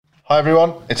Hi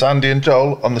everyone, it's Andy and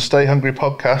Joel on the Stay Hungry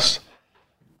podcast,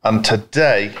 and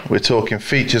today we're talking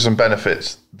features and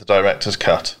benefits, the director's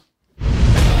cut.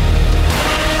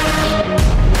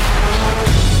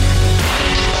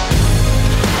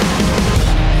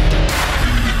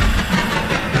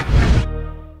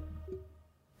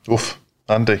 Oof,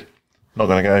 Andy, not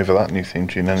going to get over that new theme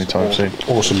tune anytime soon.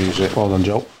 Awesome music, well done,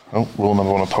 Joel. Oh, rule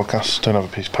number one of podcasts, don't have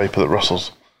a piece of paper that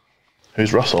rustles.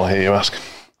 Who's Russell, I hear you ask?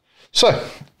 So,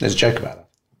 there's a joke about that.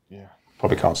 Yeah.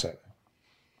 Probably can't say it.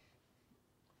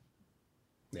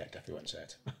 Yeah, definitely won't say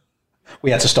it.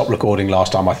 We had to stop recording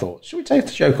last time. I thought, should we take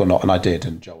the joke or not? And I did,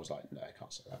 and Joel was like, no, I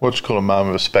can't say that. What do you call a man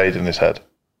with a spade in his head?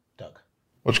 Doug.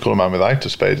 What do you call a man without a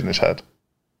spade in his head?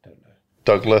 Don't know.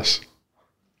 Douglas.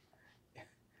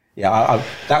 Yeah,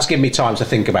 that's given me time to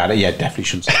think about it. Yeah, definitely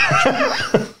shouldn't say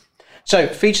that. So,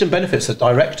 features and benefits, the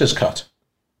director's cut.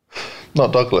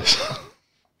 Not Douglas.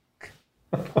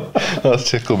 That's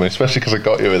tickled me, especially because I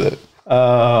got you with it.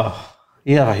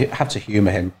 Yeah, I had to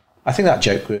humour him. I think that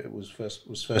joke was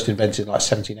first invented in like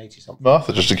 1780 something.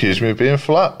 Martha just accused me of being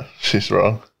flat. She's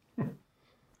wrong.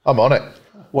 I'm on it.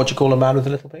 What do you call a man with a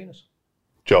little penis?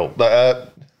 Joel.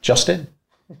 Justin.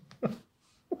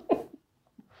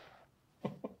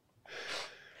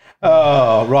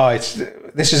 Oh, right.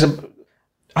 This is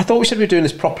I thought we said we were doing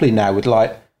this properly now with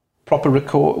like proper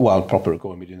recording.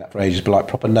 We're doing that for ages, but like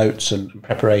proper notes and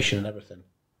preparation and everything.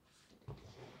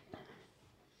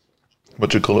 What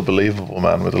do you call a believable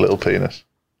man with a little penis?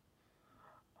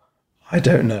 I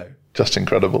don't know. Just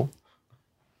incredible.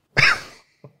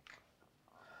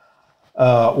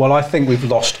 Well, I think we've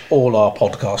lost all our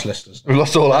podcast listeners. We've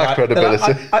lost all our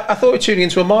credibility. I thought we were tuning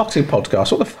into a marketing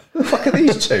podcast. What the fuck are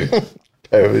these two?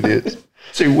 Pair of idiots.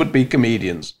 Two would-be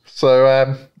comedians.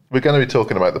 So we're going to be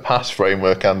talking about the PASS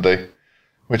framework, Andy,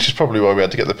 which is probably why we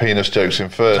had to get the penis jokes in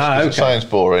first, because it sounds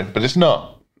boring, but it's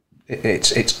not.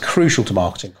 It's crucial to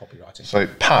marketing copywriting. So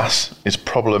PASS is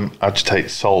problem,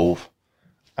 agitate, solve.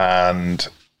 And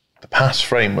the PASS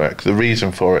framework, the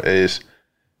reason for it is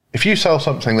if you sell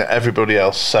something that everybody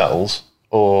else sells,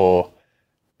 or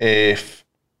if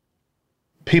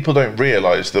people don't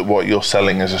realise that what you're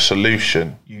selling is a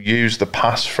solution, you use the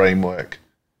PASS framework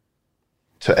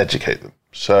to educate them.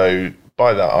 So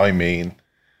by that I mean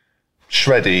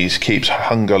Shreddies keeps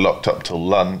hunger locked up till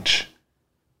lunch.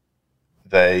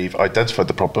 They've identified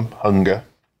the problem, hunger.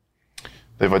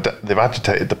 They've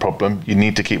agitated the problem. You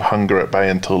need to keep hunger at bay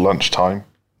until lunchtime.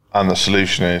 And the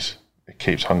solution is it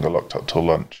keeps hunger locked up till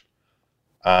lunch.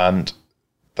 And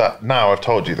that now I've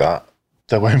told you that,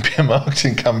 there won't be a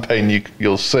marketing campaign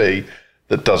you'll see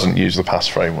that doesn't use the PASS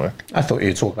framework. I thought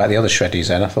you'd talk about the other Shreddies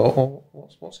then. I thought, well,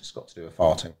 what's this got to do with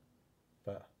farting?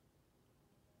 But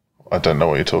I don't know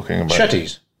what you're talking about.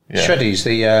 Shreddies. Yeah. Shreddies,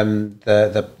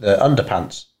 the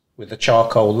underpants with the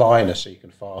charcoal liner so you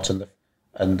can fart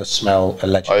and the smell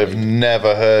allegedly. I have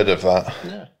never heard of that.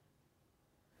 Yeah.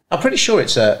 I'm pretty sure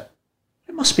it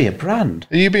must be a brand.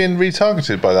 Are you being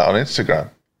retargeted by that on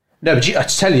Instagram? No, but I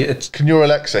tell you, can your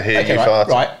Alexa hear you farting?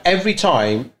 Right. Every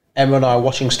time Emma and I are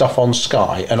watching stuff on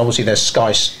Sky, and obviously there's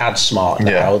Sky Ad Smart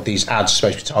now, these ads are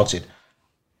supposed to be targeted.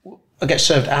 I get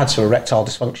served ads for erectile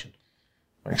dysfunction.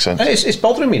 Makes sense. And it's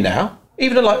bothering me now.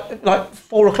 Even at like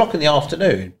 4 o'clock in the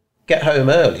afternoon, get home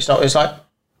early. So it's like,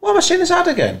 why am I seeing this ad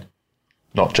again?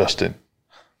 Not Justin.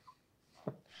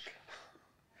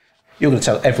 You're going to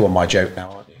tell everyone my joke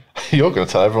now, aren't you? You're going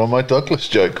to tell everyone my Douglas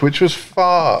joke, which was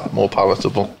far more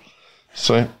palatable.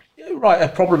 So, right, a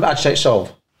problem, agitate,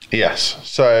 solve. Yes.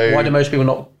 So why do most people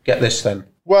not get this then?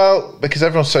 Well, because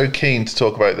everyone's so keen to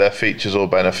talk about their features or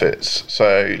benefits.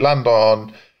 So land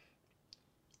on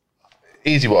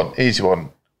easy one.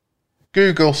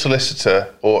 Google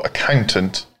solicitor or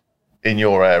accountant in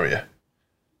your area.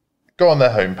 Go on their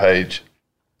homepage,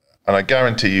 and I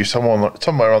guarantee you somewhere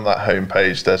on that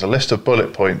homepage there's a list of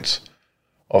bullet points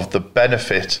of the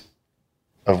benefit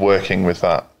of working with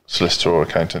that solicitor or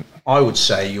accountant. I would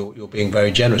say you're being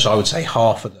very generous. I would say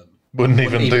half of them wouldn't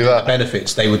even do that. The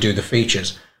benefits, they would do the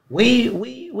features.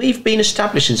 We've been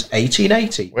established since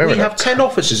 1880. We have 10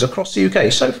 offices across the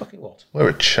UK. So fucking what? We're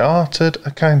a chartered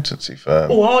accountancy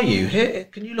firm. Oh, are you? Here,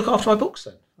 can you look after my books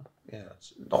then? Yeah,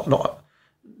 it's not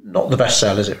the best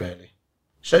sell, is it really?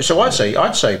 So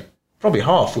I'd say probably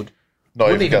half wouldn't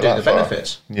even do the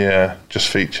benefits. Yeah, just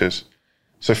features.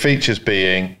 So features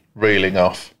being reeling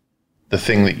off the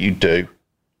thing that you do,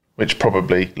 which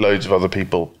probably loads of other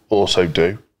people also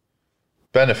do.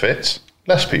 Benefits,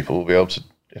 less people will be able to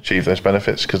achieve those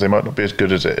benefits because they might not be as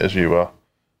good at it as you are.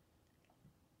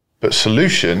 But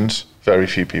solutions, very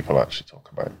few people actually talk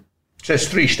about. So there's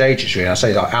 3 stages really. I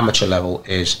say like amateur level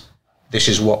is, this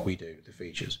is what we do, the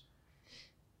features.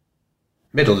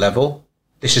 middle level,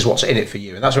 this is what's in it for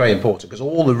you. And that's very important because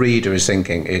all the reader is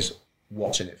thinking is,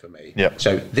 what's in it for me? Yeah.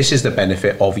 So this is the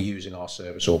benefit of using our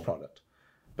service or product.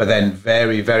 But then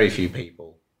very, very few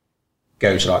people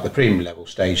go to like the premium level,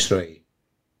 stage 3,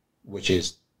 which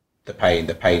is the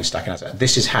pain stacking asset.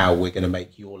 This is how we're going to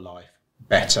make your life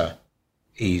better,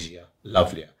 easier,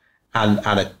 lovelier. And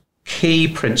a key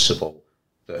principle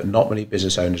that not many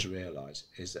business owners realise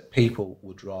is that people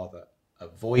would rather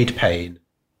avoid pain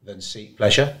than seek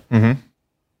pleasure. Mm-hmm.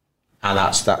 And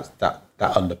that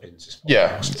underpins this podcast.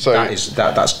 Yeah, so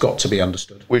that's got to be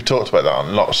understood. We've talked about that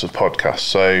on lots of podcasts.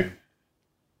 So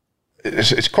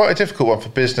it's quite a difficult one for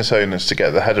business owners to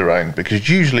get their head around, because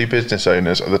usually business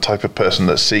owners are the type of person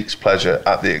that seeks pleasure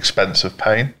at the expense of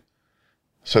pain.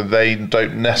 So they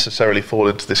don't necessarily fall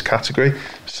into this category.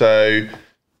 So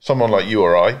someone like you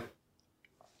or I,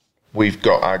 we've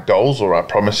got our goals or our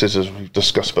promises, as we've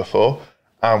discussed before,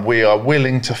 and we are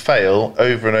willing to fail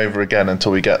over and over again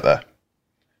until we get there.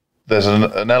 There's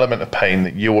an element of pain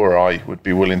that you or I would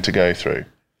be willing to go through.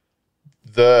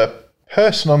 The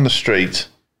person on the street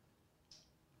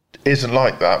isn't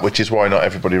like that, which is why not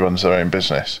everybody runs their own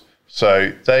business.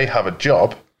 So they have a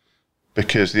job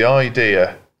because the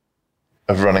idea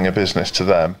of running a business to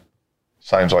them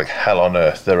sounds like hell on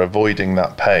earth. They're avoiding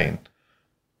that pain.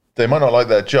 They might not like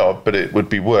their job, but it would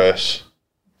be worse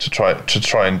to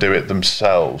try and do it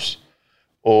themselves.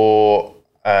 Or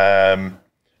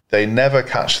they never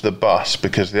catch the bus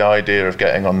because the idea of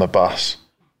getting on the bus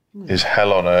is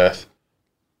hell on earth.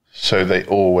 So they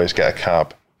always get a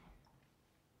cab.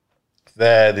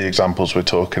 They're the examples we're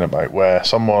talking about, where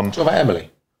someone... What about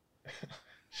Emily?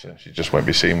 She just won't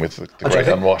be seen with the great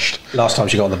unwashed. Last time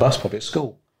she got on the bus, probably at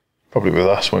school. Probably with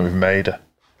us when we've made her.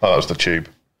 Oh, that was the tube.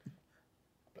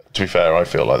 To be fair, I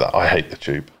feel like that. I hate the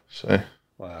tube. So...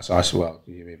 Well,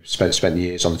 you spent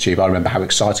years on the tube. I remember how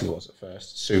exciting it was at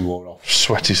first. Soon wore off.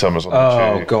 Sweaty summers on the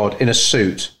tube. Oh, God. In a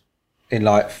suit, in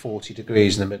like 40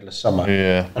 degrees in the middle of summer.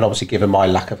 Yeah. And obviously, given my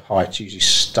lack of height, it's usually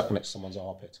stuck next to someone's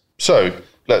armpit. So,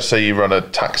 let's say you run a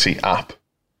taxi app.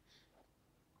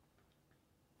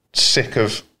 Sick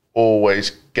of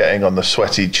always getting on the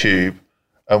sweaty tube,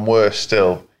 and worse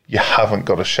still, you haven't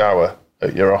got a shower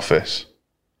at your office.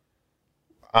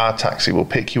 Our taxi will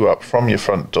pick you up from your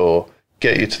front door,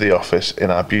 get you to the office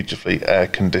in our beautifully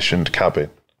air-conditioned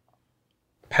cabin.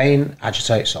 Pain,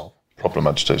 agitate, solve. Problem,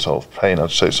 agitate, solve. Pain,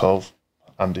 agitate, solve.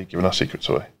 Andy giving our secrets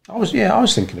away. I was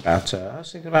thinking about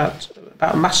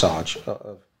massage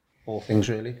of all things,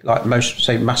 really. Like most,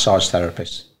 say, massage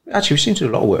therapists. Actually, we seem to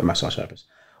do a lot of work with massage therapists.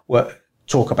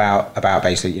 Talk about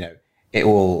basically, it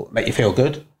will make you feel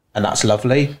good, and that's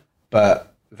lovely.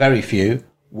 But very few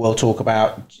will talk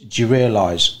about, do you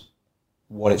realise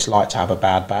what it's like to have a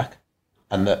bad back?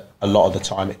 And that a lot of the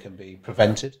time it can be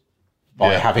prevented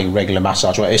by having regular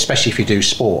massage, especially if you do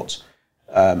sport,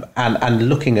 and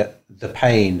looking at the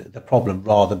pain, the problem,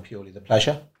 rather than purely the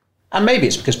pleasure. And maybe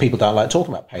it's because people don't like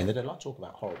talking about pain. They don't like talking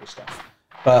about horrible stuff.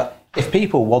 But if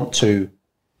people want to,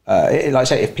 like I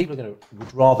say, if people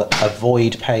would rather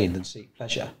avoid pain than seek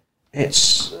pleasure,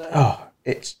 it's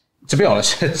to be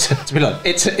honest,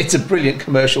 it's a brilliant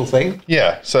commercial thing.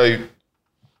 Yeah. So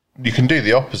you can do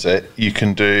the opposite. You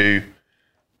can do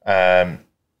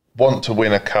want to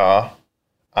win a car,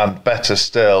 and better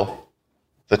still,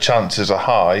 the chances are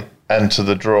high, enter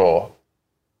the draw.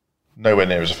 Nowhere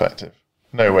near as effective.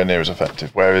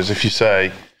 Whereas if you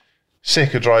say,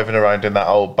 sick of driving around in that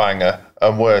old banger,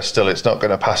 and worse still, it's not going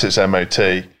to pass its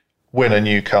MOT, win a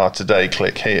new car today,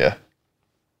 click here,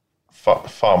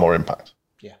 far more impact.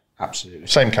 Yeah, absolutely.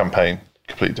 Same campaign,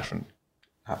 completely different.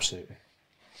 Absolutely.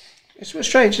 It's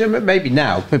strange. Maybe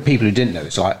now, but people who didn't know,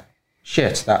 it's like,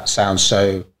 shit, that sounds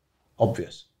so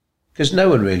obvious. Because no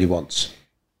one really wants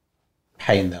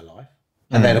pain in their life.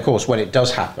 And then, of course, when it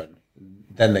does happen,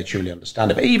 then they truly understand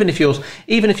it. But even if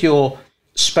you're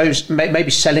supposed,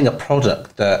 maybe selling a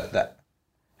product that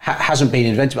hasn't been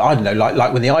invented, I don't know,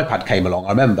 like when the iPad came along, I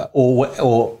remember, or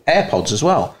AirPods as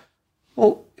well.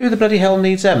 Well, who the bloody hell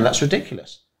needs them? That's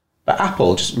ridiculous. But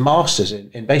Apple just masters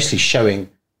in basically showing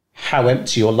how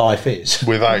empty your life is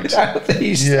without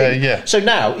these things. Yeah. So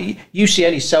now you see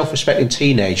any self-respecting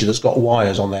teenager that's got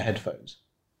wires on their headphones,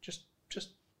 just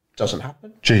doesn't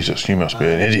happen. Jesus, you must be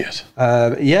an idiot.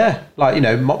 Yeah, like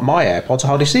my AirPods, I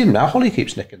hardly see them now. Holly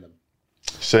keeps nicking them.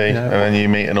 See, and then you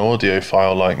meet an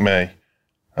audiophile like me,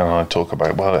 and I talk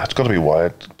about, well, it's got to be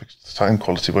wired because the sound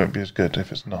quality won't be as good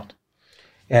if it's not.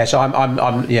 Yeah, so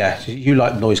I'm you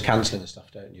like noise cancelling and stuff,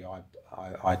 don't you?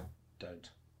 I don't.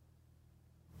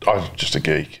 I'm just a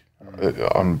geek.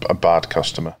 I'm a bad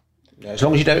customer. Yeah, as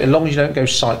long as you don't go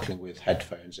cycling with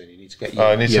headphones, and you need to get your,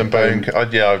 I need some bone.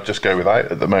 I'll just go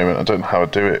without at the moment. I don't know how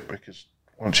to do it because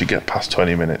once you get past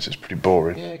 20 minutes, it's pretty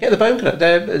boring. Yeah, get the bone connect.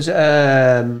 There's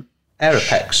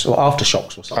Aeropex or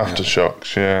Aftershocks or something.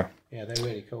 Aftershocks, yeah. Yeah, they're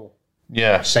really cool.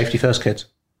 Yeah. Safety first, kids.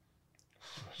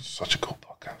 Such a cool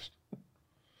podcast.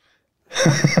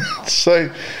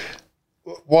 So,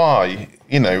 why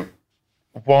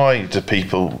do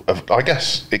people? I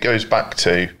guess it goes back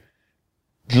to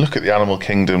look at the animal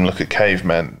kingdom, look at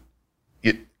cavemen.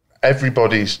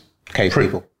 Everybody's Cave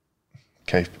people.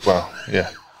 Cave. Well,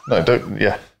 yeah. No, don't.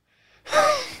 Yeah.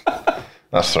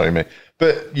 That's throwing me.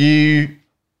 But it's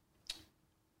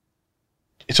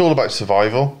all about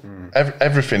survival.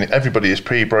 Everybody is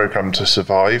pre-programmed to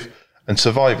survive, and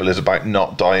survival is about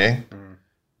not dying.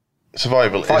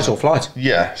 Survival Fight or flight.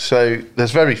 Yeah, so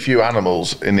there's very few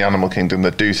animals in the animal kingdom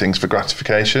that do things for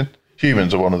gratification.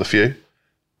 Humans are one of the few.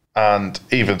 And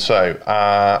even so,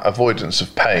 our avoidance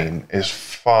of pain is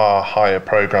far higher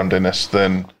programmed in us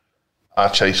than our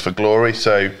chase for glory.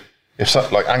 So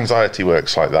like anxiety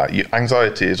works like that.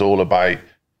 Anxiety is all about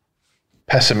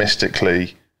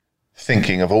pessimistically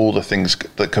thinking of all the things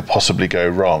that could possibly go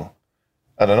wrong.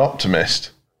 And an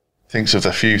optimist thinks of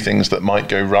the few things that might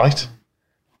go right.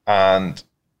 And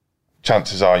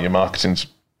chances are your marketing's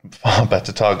far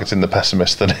better targeting the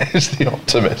pessimist than it is the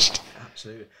optimist.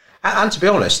 Absolutely. And to be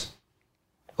honest,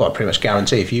 I pretty much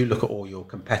guarantee if you look at all your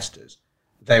competitors,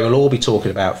 they will all be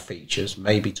talking about features,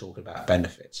 maybe talking about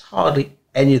benefits. Hardly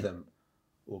any of them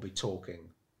will be talking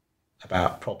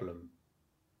about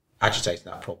agitating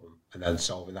that problem and then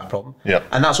solving that problem. Yeah.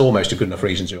 And that's almost a good enough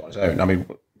reason to do it on its own. I mean,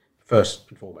 first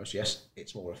and foremost, yes,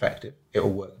 it's more effective. It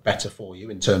will work better for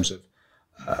you in terms of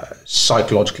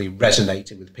psychologically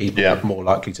resonating with people who are more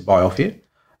likely to buy off you.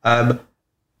 But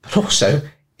also,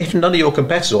 if none of your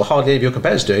competitors or hardly any of your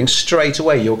competitors are doing, straight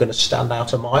away you're going to stand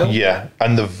out a mile. Yeah,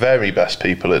 and the very best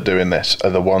people at doing this are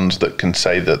the ones that can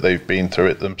say that they've been through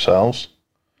it themselves.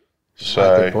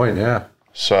 So, good point, yeah.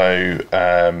 So,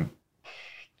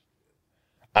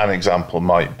 an example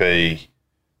might be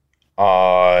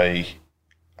I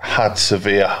had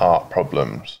severe heart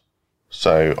problems.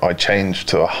 So I changed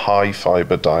to a high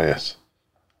fiber diet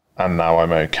and now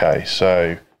I'm okay.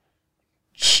 So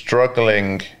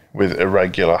struggling with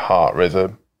irregular heart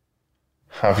rhythm,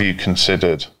 have you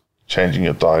considered changing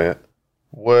your diet?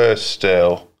 Worse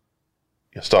still,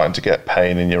 you're starting to get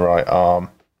pain in your right arm.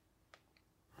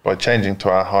 By changing to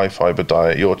our high fiber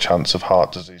diet, your chance of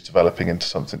heart disease developing into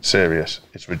something serious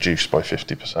is reduced by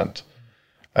 50%.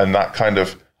 And that kind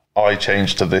of, I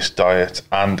changed to this diet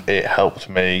and it helped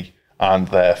me, and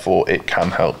therefore it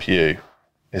can help you,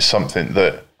 is something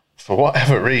that, for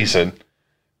whatever reason,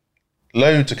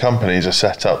 loads of companies are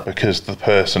set up because the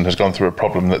person has gone through a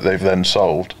problem that they've then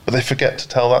solved, but they forget to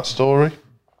tell that story.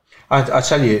 I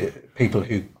tell you, people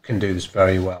who can do this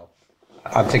very well.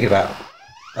 I'm thinking about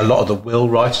a lot of the will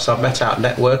writers I've met out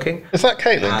networking. Is that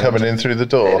Caitlin coming in through the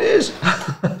door? It is.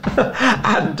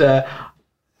 And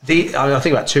I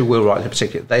think about two will writers in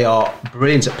particular. They are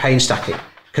brilliant at painstacking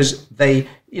because they're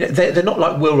not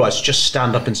like will writers just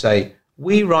stand up and say,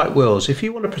 we write wills. If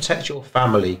you want to protect your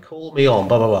family, call me on,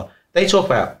 blah, blah, blah. They talk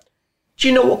about, do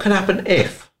you know what can happen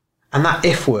if? And that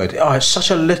if word, it's such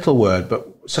a little word, but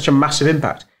such a massive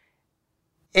impact.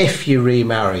 If you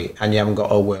remarry and you haven't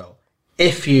got a will,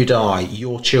 if you die,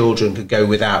 your children could go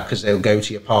without because they'll go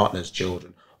to your partner's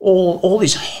children. All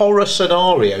these horror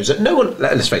scenarios that no one,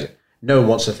 let's face it, no one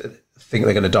wants to think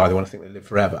they're going to die. They want to think they live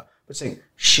forever. But saying,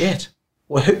 shit,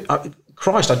 well,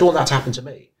 Christ, I don't want that to happen to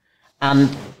me.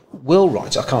 And will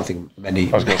writers, I can't think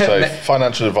many. I was going to say,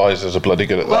 financial advisors are bloody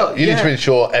good at that. You need to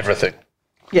insure everything.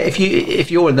 Yeah,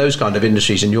 if you're in those kind of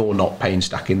industries and you're not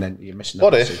painstacking, then you're missing out.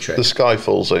 What if the sky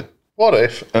falls in? What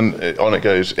if? And on it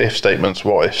goes, if statements,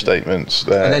 what if statements.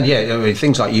 There. And then,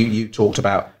 things like you talked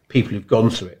about people who've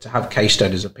gone through it, to have case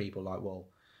studies of people like, well,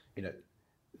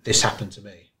 this happened to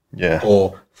me. Yeah.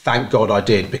 Or thank God I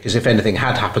did, because if anything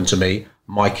had happened to me,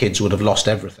 my kids would have lost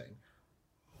everything.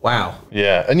 Wow.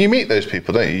 Yeah. And you meet those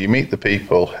people, don't you? You meet the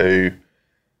people who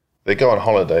they go on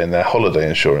holiday and their holiday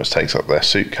insurance takes up their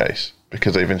suitcase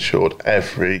because they've insured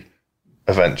every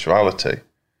eventuality.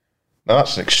 Now,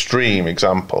 that's an extreme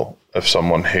example of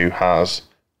someone who has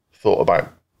thought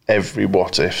about every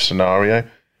what-if scenario.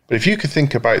 But if you could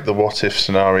think about the what-if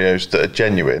scenarios that are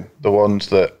genuine, the ones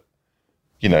that,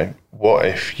 what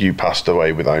if you passed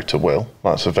away without a will?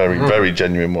 That's a very, very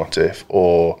genuine what-if.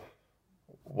 Or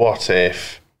what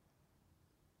if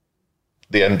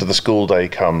the end of the school day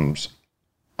comes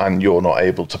and you're not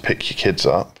able to pick your kids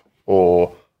up?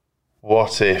 Or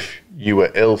what if you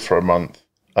were ill for a month,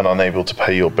 and unable to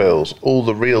pay your bills, all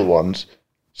the real ones,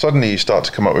 suddenly you start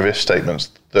to come up with if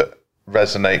statements that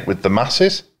resonate with the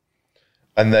masses,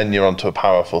 and then you're onto a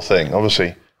powerful thing.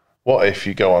 Obviously, what if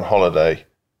you go on holiday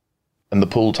and the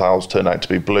pool towels turn out to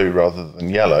be blue rather than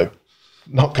yellow?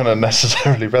 Not going to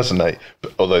necessarily resonate,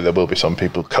 but although there will be some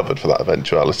people covered for that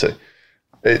eventuality.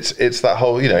 It's that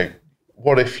whole,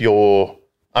 what if you're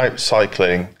out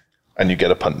cycling and you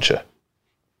get a puncture?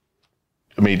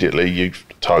 Immediately you've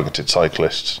targeted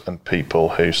cyclists and people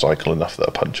who cycle enough that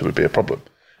a puncture would be a problem.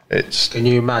 Can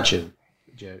you imagine,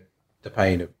 the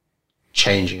pain of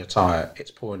changing a tyre?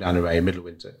 It's pouring down the rain in the middle of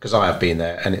winter, because I have been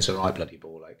there, and it's a right bloody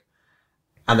ball ache.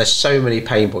 And there's so many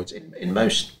pain points in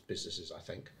most businesses, I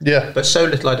think. Yeah. But so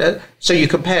little idea. So you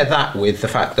compare that with the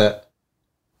fact that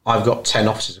I've got 10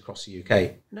 offices across the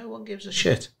UK. No one gives a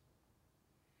shit.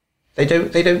 They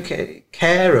don't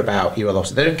care about your other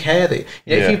offices. They don't care that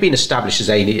if you've been established as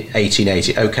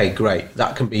 1880, okay, great.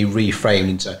 That can be reframed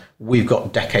into we've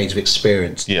got decades of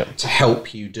experience to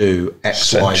help you do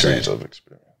X, Y, Z. Centuries of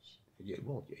experience.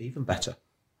 Well, even better.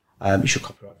 You should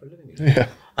copyright for a living.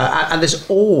 And there's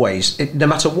always, no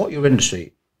matter what your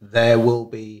industry, there will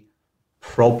be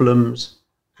problems,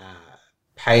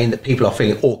 pain that people are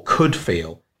feeling or could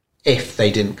feel if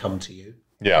they didn't come to you.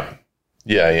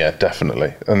 Yeah,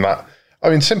 definitely. And that,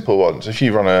 simple ones. If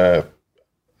you run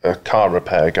a car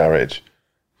repair garage,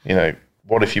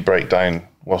 what if you break down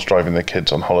whilst driving the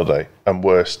kids on holiday? And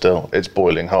worse still, it's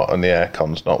boiling hot and the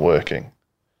aircon's not working.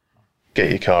 Get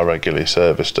your car regularly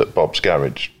serviced at Bob's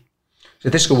Garage. So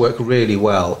this could work really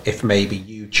well if maybe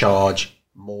you charge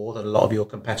more than a lot of your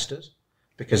competitors,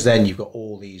 because then you've got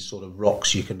all these sort of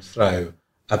rocks you can throw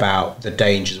about the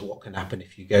dangers of what can happen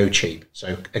if you go cheap.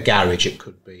 So a garage, it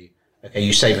could be, okay,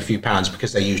 you save a few pounds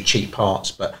because they use cheap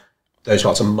parts, but those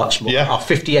parts are much more, are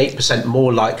 58%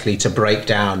 more likely to break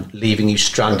down, leaving you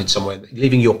stranded somewhere,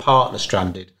 leaving your partner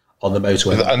stranded on the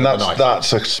motorway. And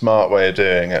that's a smart way of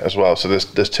doing it as well. So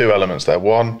there's two elements there.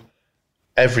 One,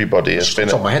 everybody has been...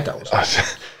 Top of my head, that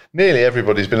was. Nearly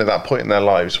everybody's been at that point in their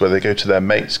lives where they go to their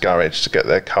mate's garage to get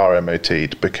their car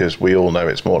MOT'd, because we all know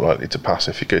it's more likely to pass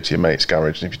if you go to your mate's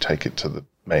garage than if you take it to the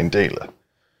main dealer.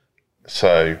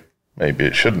 So maybe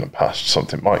it shouldn't have passed.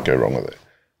 Something might go wrong with it.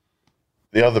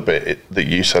 The other bit that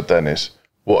you said then is,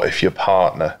 what if your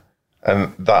partner?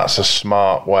 And that's a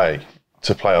smart way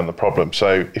to play on the problem.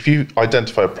 So if you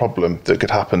identify a problem that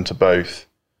could happen to both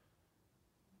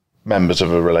members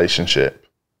of a relationship,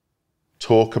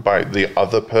 talk about the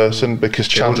other person, because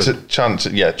children's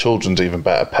even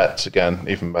better, pets again,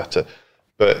 even better.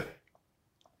 But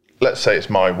let's say it's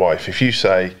my wife. If you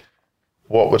say,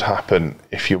 what would happen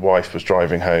if your wife was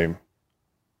driving home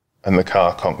and the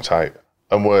car conked out,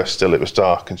 and worse still, it was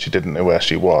dark and she didn't know where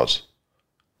she was?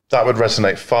 That would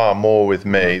resonate far more with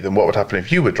me than what would happen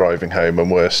if you were driving home and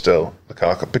worse still, the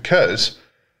car conked, because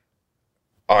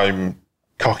I'm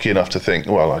cocky enough to think,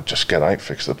 well, I'd just get out,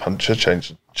 fix the puncture,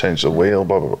 change the wheel,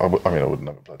 blah, blah, blah. I wouldn't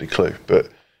have a bloody clue. But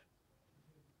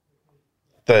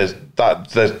there's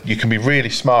you can be really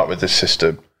smart with this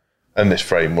system and this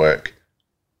framework.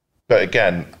 But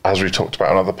again, as we talked about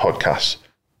on other podcasts,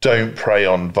 don't prey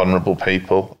on vulnerable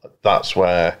people. That's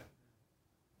where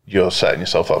you're setting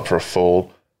yourself up for a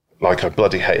fall. Like, I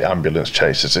bloody hate ambulance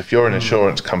chases. If you're an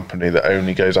insurance company that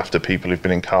only goes after people who've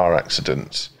been in car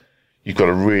accidents, you've got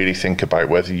to really think about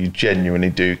whether you genuinely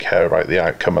do care about the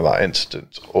outcome of that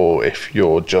incident, or if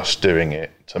you're just doing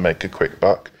it to make a quick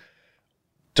buck.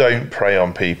 Don't prey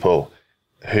on people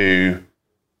who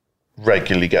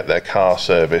regularly get their car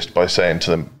serviced by saying to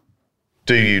them,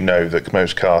 do you know that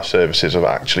most car services are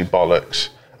actually bollocks,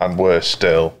 and worse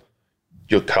still,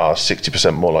 your car's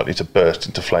 60% more likely to burst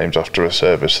into flames after a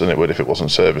service than it would if it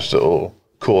wasn't serviced at all.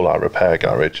 Call our repair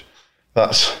garage.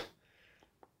 That's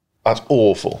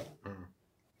awful.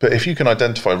 But if you can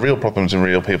identify real problems in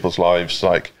real people's lives,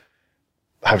 like,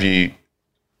 what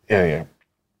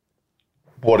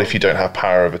if you don't have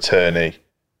power of attorney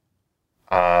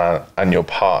and your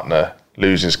partner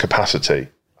loses capacity,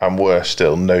 and worse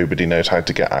still, nobody knows how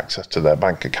to get access to their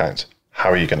bank account?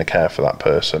 How are you going to care for that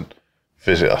person?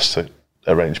 Visit us to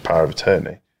arrange power of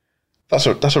attorney. That's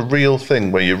a real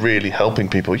thing where you're really helping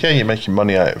people. Yeah, you're making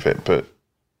money out of it, but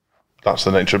that's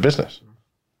the nature of business.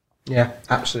 Yeah,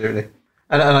 absolutely.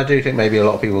 And I do think maybe a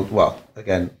lot of people, well,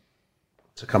 again,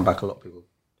 to come back, a lot of people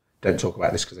don't talk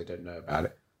about this because they don't know about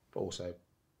it, but also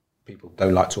people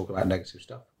don't like to talk about negative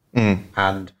stuff.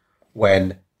 And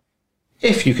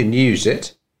if you can use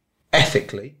it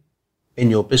ethically in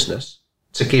your business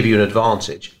to give you an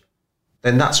advantage,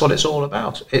 then that's what it's all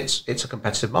about. It's a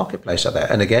competitive marketplace out there.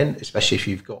 And again, especially if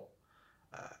you've got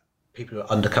people who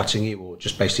are undercutting you or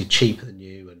just basically cheaper than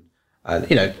you And,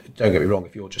 you know, don't get me wrong,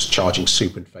 if you're just charging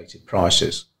super inflated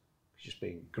prices, just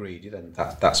being greedy, then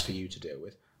that's for you to deal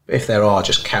with. But if there are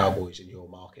just cowboys in your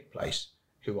marketplace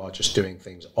who are just doing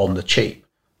things on the cheap,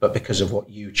 but because of what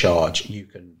you charge, you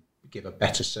can give a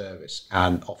better service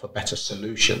and offer better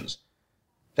solutions,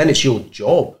 then it's your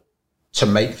job to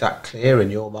make that clear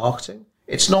in your marketing.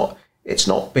 It's not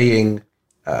being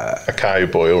a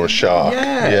cowboy or a shark.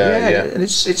 Yeah. And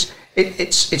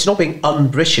it's not being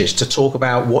un-British to talk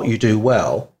about what you do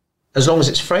well, as long as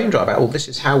it's framed right about, well, this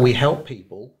is how we help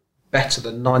people better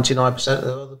than 99% of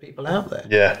the other people out there.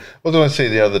 Yeah. What did I see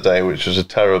the other day, which was a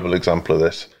terrible example of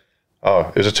this? Oh,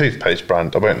 it was a toothpaste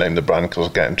brand. I won't name the brand because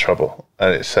I'll get in trouble.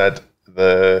 And it said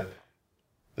the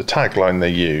tagline they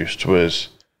used was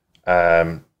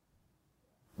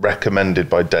recommended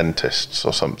by dentists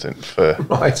or something for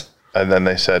Right. And then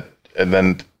they said, and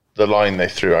then the line they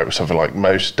threw out was something like,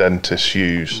 most dentists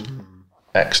use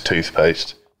X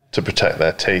toothpaste to protect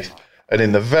their teeth. And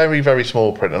in the very, very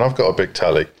small print, and I've got a big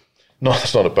tally,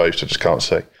 that's not a boast, I just can't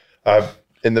say.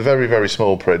 In the very, very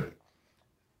small print,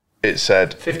 it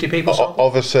said 50 people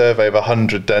of a survey of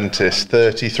 100 dentists,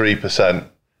 33%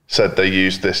 said they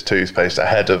used this toothpaste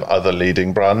ahead of other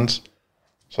leading brands.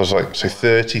 So I was like, so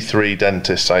 33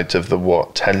 dentists out of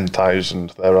the 10,000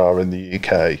 there are in the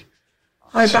UK.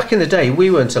 Back in the day,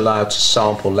 we weren't allowed to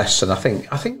sample less than I think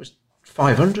it was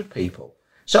 500 people.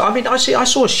 So I mean, I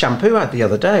saw a shampoo ad the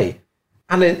other day,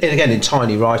 and again in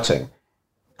tiny writing,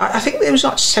 I think there was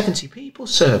like 70 people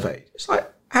surveyed. It's like,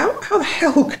 how the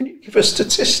hell can you give a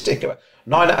statistic about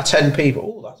 9 out of 10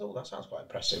 people? That sounds quite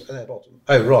impressive. And then bottom,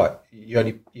 oh right, you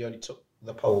only took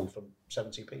the poll from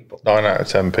 70 people. 9 out of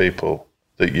 10 people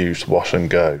that used Wash and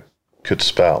Go could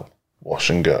spell wash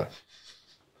and go.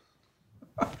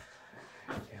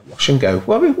 Wash and Go.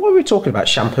 Why were we talking about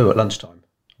shampoo at lunchtime?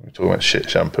 We were talking about shit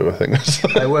shampoo, I think.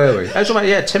 Oh, were we? I was talking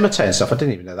about Timotei and stuff. I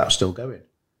didn't even know that was still going.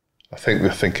 I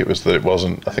think it was that it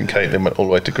wasn't. I think Caitlin went all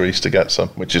the way to Greece to get some,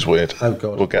 which is weird. Oh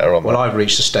God, we'll get her on. Well, that. I've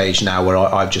reached the stage now where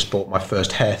I've just bought my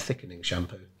first hair thickening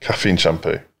shampoo. Caffeine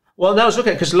shampoo. Well, no, I was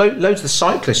looking at because loads of the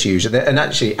cyclists use it, and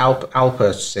actually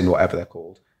Alpecin, whatever they're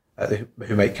called,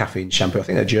 who make caffeine shampoo. I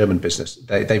think they're a German business.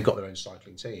 They've got their own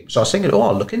cycling team. So I was thinking,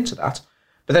 I'll look into that.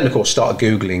 But then, of course, started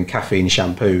Googling caffeine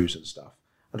shampoos and stuff.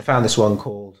 And I found this one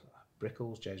called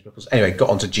James Brickles. Anyway,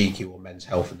 got onto GQ or Men's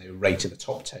Health, and they were rated the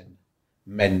top 10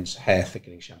 men's hair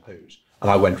thickening shampoos. And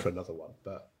I went for another one,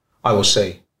 but I will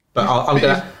see. But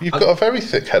You've got a very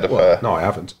thick head of hair. No, I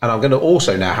haven't. And I'm going to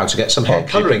also know how to get some hair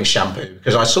colouring shampoo,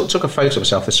 because I took a photo of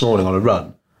myself this morning on a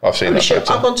run. I've seen that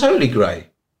photo. I've gone totally grey.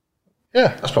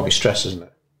 Yeah. That's probably stress, isn't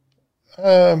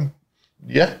it?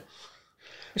 Yeah.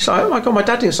 It's like, oh my God, my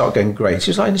dad didn't start getting grey. He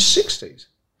was like in his 60s.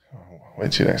 Oh,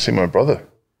 wait till you next see my brother.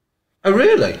 Oh,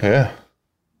 really? Yeah.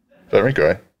 Very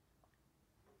grey.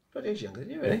 But he's younger than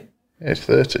you, isn't he? Yeah, he's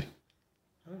 30.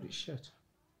 Holy shit.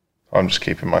 I'm just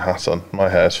keeping my hat on. My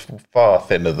hair's far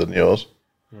thinner than yours.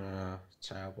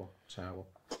 Terrible.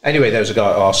 Anyway, there was a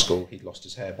guy at our school. He'd lost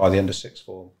his hair by the end of sixth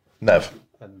form. Nev.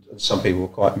 And some people were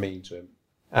quite mean to him.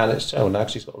 And it's terrible now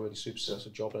because he's got a really super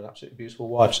successful job and an absolutely beautiful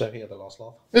wife, so he had the last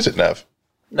laugh. Is it Nev?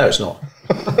 No, it's not.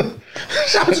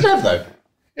 It's Nev, though.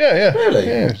 Yeah.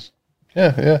 Really?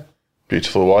 Yeah.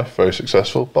 Beautiful wife, very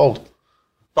successful, bold.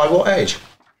 By what age?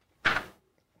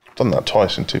 Done that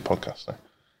twice in 2 podcasts now.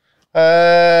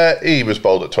 He was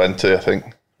bold at 20, I think.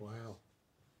 Wow.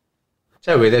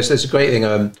 Tell me, there's a great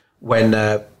thing when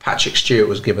Patrick Stewart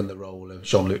was given the role of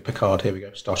Jean-Luc Picard. Here we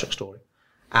go, Star Trek story.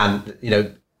 And,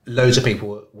 loads of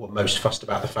people were most fussed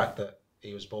about the fact that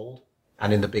he was bald.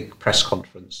 And in the big press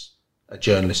conference, a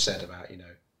journalist said about,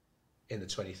 in the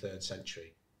 23rd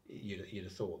century, you'd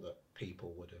have thought that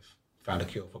people would have found a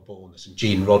cure for baldness. And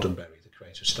Gene Roddenberry, the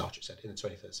creator of Star Trek, said, in the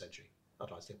 23rd century, I'd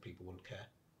like to think people wouldn't care.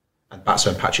 And that's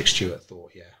when Patrick Stewart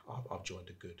thought, I've joined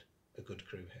a good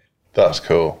crew here. That's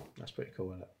cool. That's pretty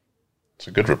cool, isn't it? It's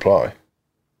a good reply.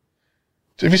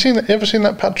 Have you ever seen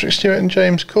that Patrick Stewart and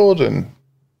James Corden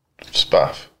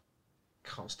spaff?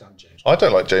 Can't stand James. I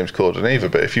don't like James Corden either,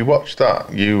 but if you watch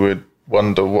that, you would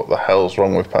wonder what the hell's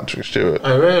wrong with Patrick Stewart.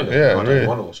 Oh, really? Yeah, I don't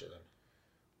want to watch it then.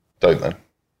 Don't then.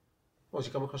 What's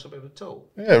he come across a bit of a tool?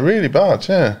 Yeah, really bad,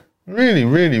 yeah. Really,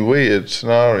 really weird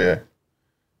scenario.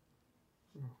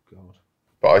 Oh, God.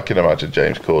 But I can imagine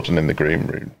James Corden in the green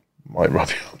room might rub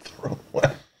you up the wrong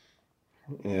way.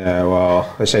 Yeah,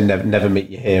 well, they say never meet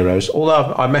your heroes.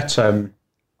 Although I met William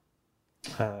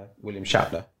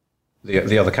Shatner,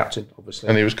 the other captain, obviously.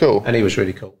 And he was cool. And he was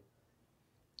really cool.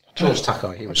 George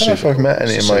Takei, he was I don't know if I've met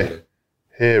any of my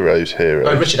heroes.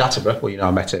 Oh, Richard Attenborough, well,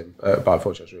 I met him, but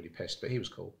unfortunately I was really pissed, but he was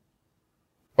cool.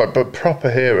 But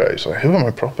proper heroes, like who are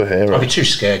my proper heroes? I'd be too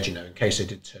scared, in case they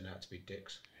did turn out to be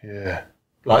dicks. Yeah.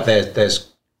 Like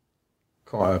there's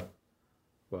quite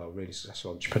a really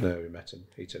successful entrepreneur who met him.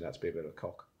 He turned out to be a bit of a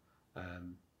cock,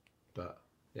 but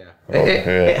yeah,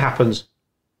 it happens.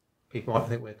 People might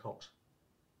think we're cocks.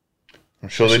 I'm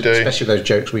sure they do. Especially those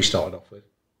jokes we started off with.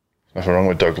 Nothing wrong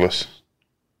with Douglas.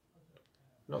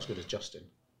 Not as good as Justin.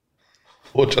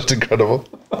 Or just incredible.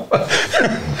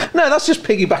 No, that's just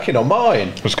piggybacking on mine.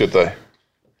 It was good though.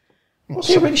 Was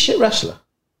he a really shit wrestler?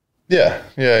 Yeah.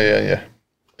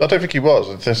 I don't think he was.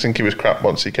 I just think he was crap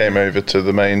once he came over to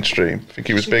the mainstream. I think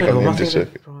he was big on the indie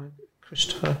circuit.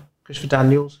 Christopher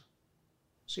Daniels.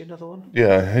 Is he another one?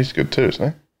 Yeah, he's good too, isn't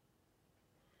he?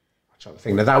 I'm trying to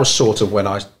think. Now, that was sort of when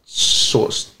I sort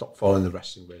of stopped following the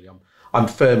wrestling, really. I'm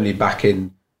firmly back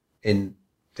in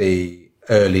the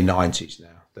early 90s now.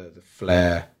 The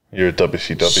Flair. You're a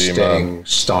WCW Sting, man.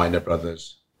 Steiner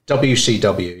Brothers.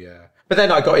 WCW, yeah. But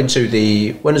then I got into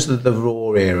when was the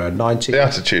Raw era? The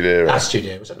Attitude Era. Attitude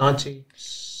Era. Was it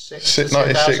 96?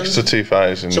 96 to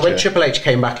 2000. So when Triple H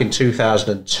came back in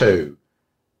 2002,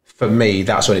 for me,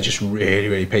 that's when it just really,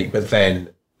 really peaked. But then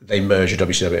they merged with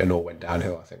WCW and it all went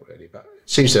downhill, I think, really. But it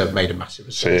seems to have made a massive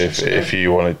resurgence. So if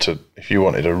you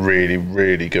wanted a really,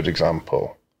 really good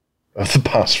example of the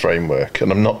past framework,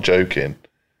 and I'm not joking,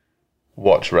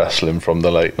 watch wrestling from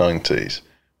the late 90s.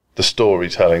 The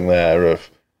storytelling there of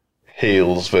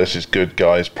heels versus good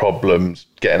guys, problems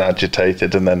getting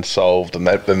agitated and then solved, and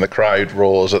then the crowd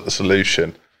roars at the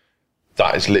solution.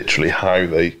 That is literally how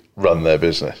they run their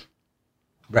business.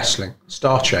 Wrestling,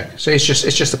 Star Trek. So it's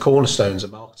just the cornerstones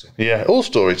of marketing. Yeah, all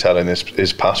storytelling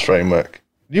is past framework.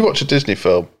 You watch a Disney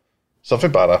film,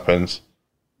 something bad happens,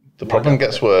 the problem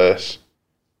gets worse,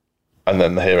 and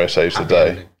then the hero saves the day.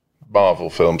 Ending. Marvel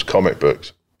films, comic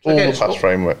books, all the past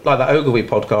framework. Like that Ogilvy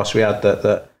podcast we had, that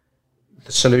the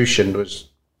solution was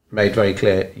made very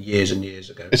clear years and years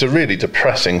ago. It's a really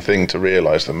depressing thing to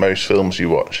realise that most films you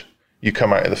watch, you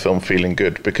come out of the film feeling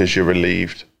good because you're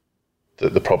relieved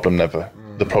that the problem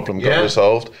got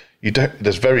resolved.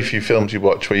 There's very few films you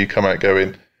watch where you come out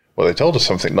going, well, they told us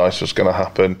something nice was going to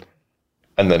happen,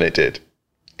 and then it did,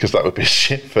 because that would be a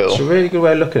shit film. It's a really good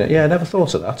way of looking at it. Yeah, I never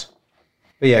thought of that.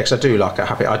 But yeah, because I do like a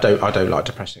happy. I don't like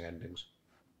depressing endings.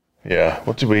 Yeah,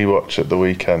 what did we watch at the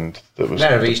weekend that was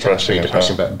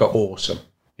depressing but awesome?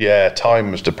 Yeah, Time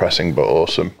was depressing but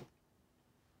awesome.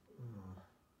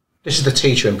 This is the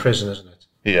teacher in prison, isn't it?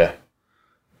 Yeah.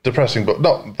 Depressing but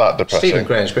not that depressing. Stephen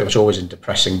Graham's pretty much always in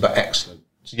depressing but excellent.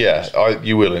 Yeah,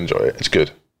 you will enjoy it. It's good.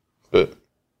 But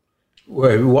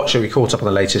we caught up on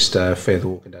the latest Fear the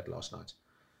Walking Dead last night.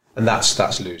 And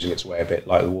that's losing its way a bit,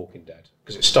 like The Walking Dead.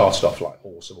 Because it started off like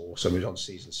awesome. We're on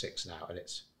season 6 now, and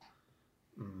it's...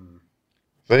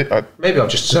 maybe I'm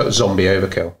just zombie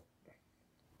overkill.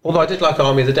 Although I did like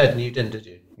Army of the Dead, and you didn't, did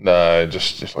you? No,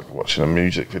 just like watching a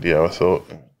music video, I thought.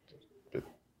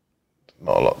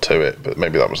 Not a lot to it, but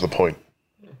maybe that was the point.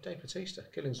 Yeah, Dave Bautista,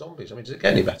 killing zombies. I mean, does it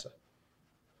get any better?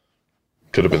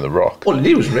 Could have been The Rock. Well,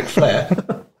 he was Ric Flair.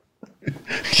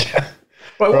 Yeah.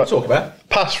 Right, what to talk about?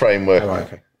 Past framework. Oh, right,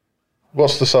 okay.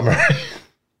 What's the summary?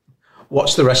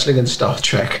 Watch the wrestling and Star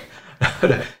Trek.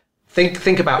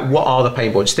 Think about what are the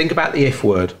pain points. Think about the if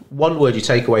word. One word you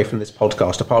take away from this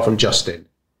podcast, apart from Justin,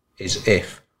 is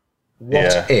if.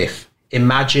 What if?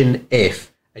 Imagine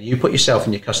if. And you put yourself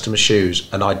in your customer's shoes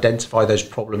and identify those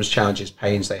problems, challenges,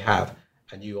 pains they have,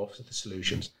 and you offer the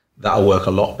solutions. That'll work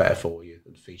a lot better for you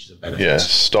than features and benefits. Yeah,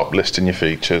 stop listing your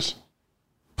features.